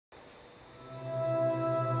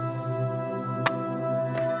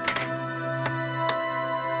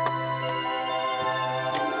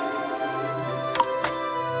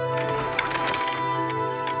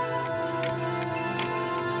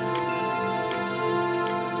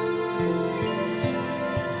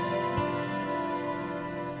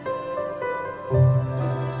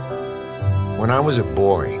When I was a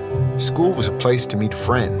boy, school was a place to meet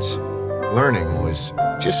friends. Learning was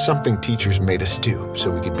just something teachers made us do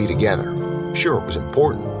so we could be together. Sure, it was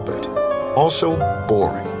important, but also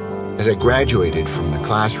boring. As I graduated from the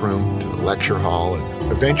classroom to the lecture hall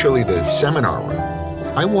and eventually the seminar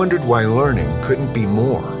room, I wondered why learning couldn't be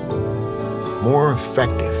more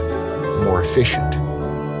effective, more efficient,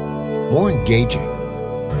 more engaging.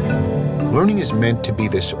 Learning is meant to be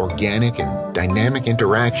this organic and dynamic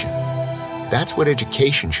interaction. That's what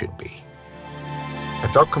education should be.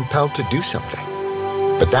 I felt compelled to do something,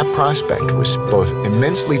 but that prospect was both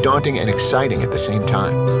immensely daunting and exciting at the same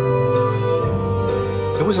time.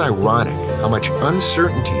 It was ironic how much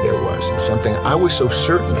uncertainty there was in something I was so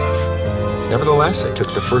certain of. Nevertheless, I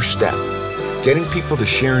took the first step. Getting people to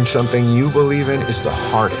share in something you believe in is the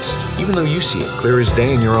hardest, even though you see it clear as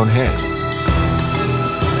day in your own head.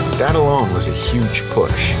 That alone was a huge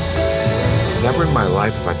push. Never in my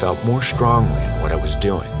life have I felt more strongly in what I was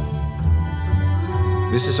doing.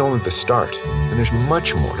 This is only the start, and there's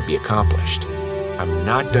much more to be accomplished. I'm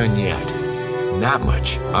not done yet. That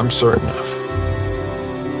much I'm certain of.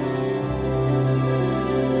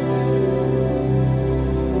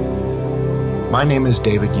 My name is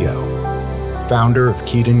David Yeo, founder of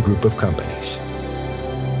Kydon Group of Companies.